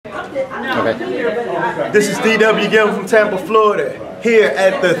Okay. This is D.W. Gilmer from Tampa, Florida, here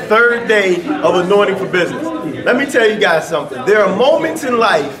at the third day of Anointing for Business. Let me tell you guys something. There are moments in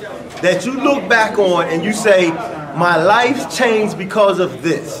life that you look back on and you say, my life changed because of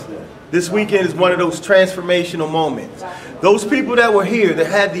this. This weekend is one of those transformational moments. Those people that were here that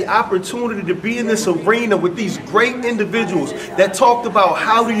had the opportunity to be in this arena with these great individuals that talked about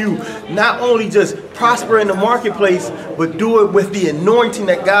how do you not only just prosper in the marketplace, but do it with the anointing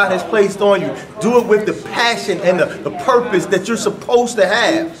that God has placed on you. Do it with the passion and the purpose that you're supposed to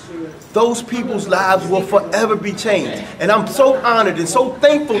have. Those people's lives will forever be changed. And I'm so honored and so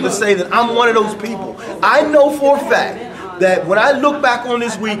thankful to say that I'm one of those people. I know for a fact that when I look back on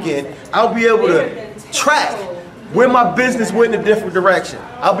this weekend, I'll be able to track where my business went in a different direction.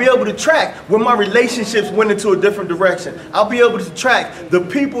 I'll be able to track where my relationships went into a different direction. I'll be able to track the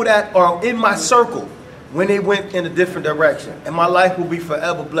people that are in my circle when they went in a different direction. And my life will be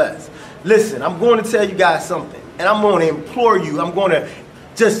forever blessed. Listen, I'm going to tell you guys something, and I'm going to implore you, I'm going to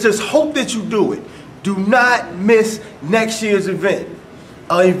just hope that you do it. Do not miss next year's event.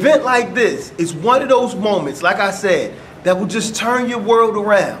 An event like this is one of those moments, like I said, that will just turn your world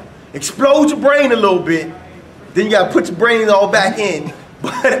around. Explode your brain a little bit, then you gotta put your brains all back in.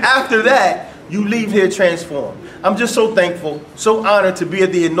 But after that, you leave here transformed. I'm just so thankful, so honored to be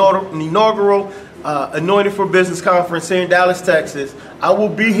at the inaugural Anointed for Business Conference here in Dallas, Texas. I will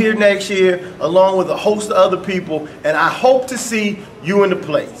be here next year along with a host of other people, and I hope to see you in the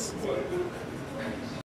place.